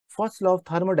first law of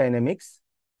thermodynamics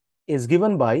is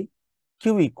given by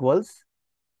Q equals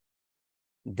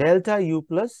delta U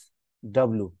plus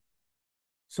W.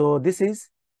 So this is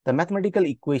the mathematical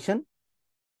equation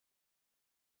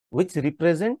which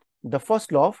represent the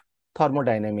first law of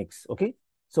thermodynamics. Okay.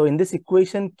 So in this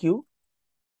equation, Q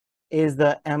is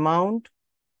the amount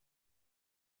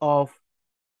of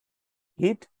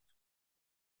heat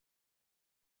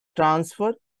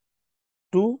transfer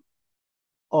to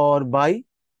or by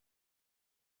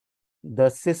the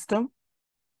system,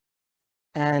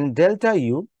 and delta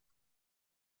U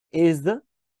is the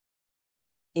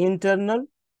internal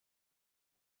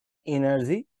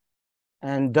energy,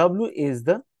 and W is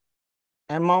the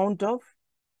amount of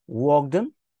work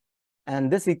done, and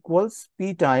this equals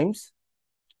P times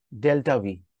delta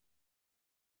V.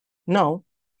 Now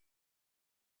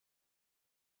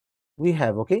we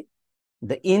have, okay,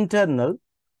 the internal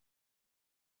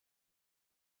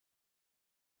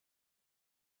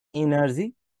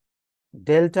energy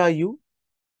delta U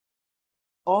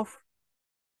of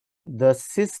the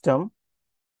system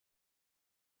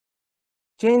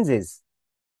changes.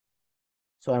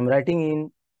 So I'm writing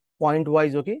in point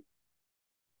wise, okay.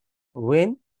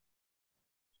 When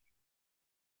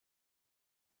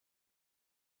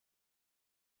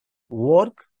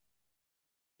work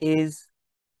is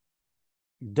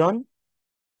done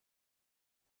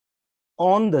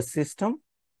on the system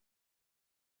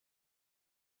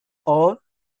or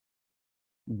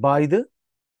by the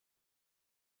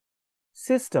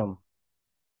system.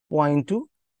 Point 2,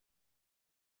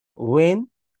 when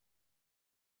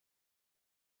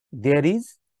there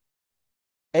is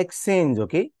exchange,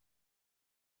 okay,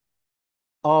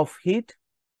 of heat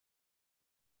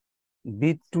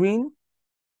between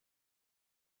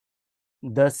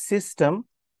the system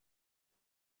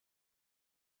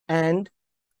and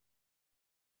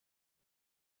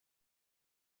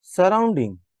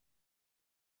surrounding.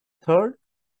 Third,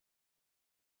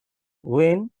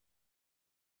 when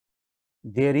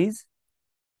there is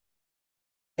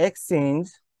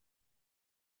exchange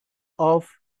of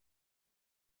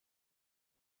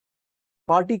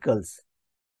particles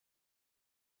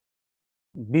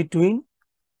between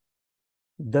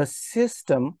the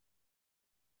system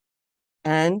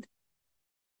and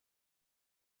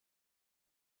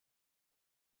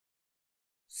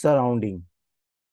surrounding.